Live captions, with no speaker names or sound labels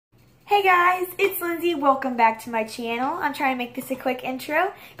Hey guys, it's Lindsay. Welcome back to my channel. I'm trying to make this a quick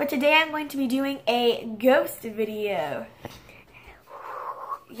intro, but today I'm going to be doing a ghost video.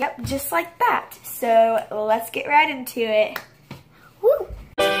 Yep, just like that. So let's get right into it. Woo!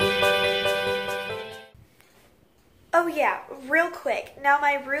 Oh yeah, real quick. Now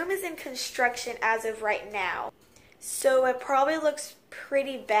my room is in construction as of right now. So it probably looks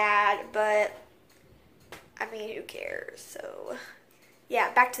pretty bad, but I mean, who cares? So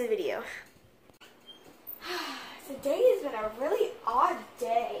yeah, back to the video. Today has been a really odd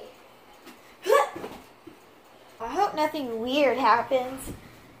day. I hope nothing weird happens.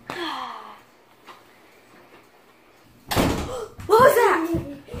 What was that?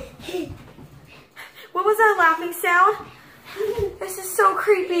 What was that laughing sound? This is so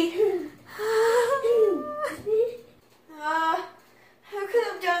creepy. Who could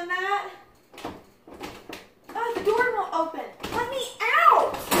have done that? Oh, the door won't open. Let me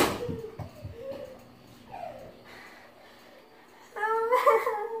out!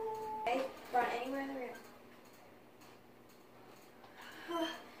 Okay, run anywhere in the room.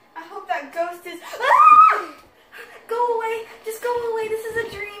 I hope that ghost is... Ah! Go away! Just go away! This is a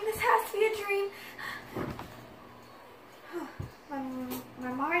dream. This has to be a dream.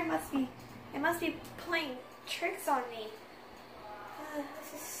 My mind must be... It must be playing tricks on me.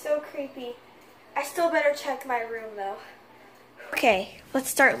 This is so creepy. I still better check my room though. Okay, let's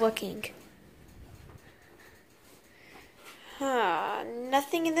start looking.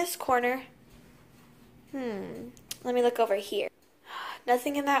 Nothing in this corner. Let me look over here.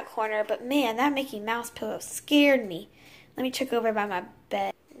 Nothing in that corner, but man, that Mickey Mouse pillow scared me. Let me check over by my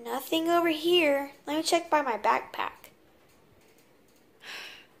bed. Nothing over here. Let me check by my backpack.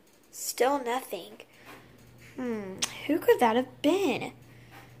 Still nothing. Who could that have been?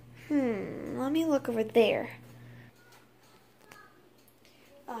 Let me look over there.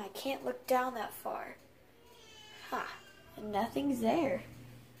 Oh, I can't look down that far. Nothing's there.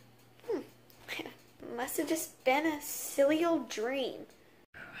 Must have just been a silly old dream.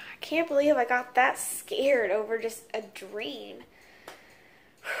 I can't believe I got that scared over just a dream.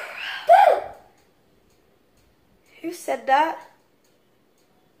 Who said that?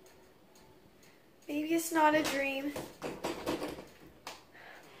 Maybe it's not a dream.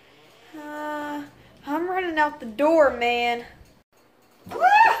 I'm running out the door, man.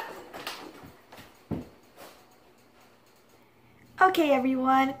 Okay,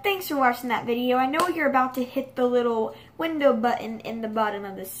 everyone. Thanks for watching that video. I know you're about to hit the little window button in the bottom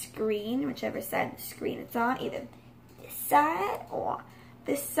of the screen, whichever side of the screen it's on, either this side or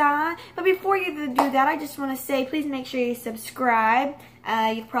this side. But before you do that, I just want to say, please make sure you subscribe.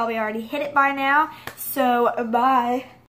 You've probably already hit it by now. So, bye.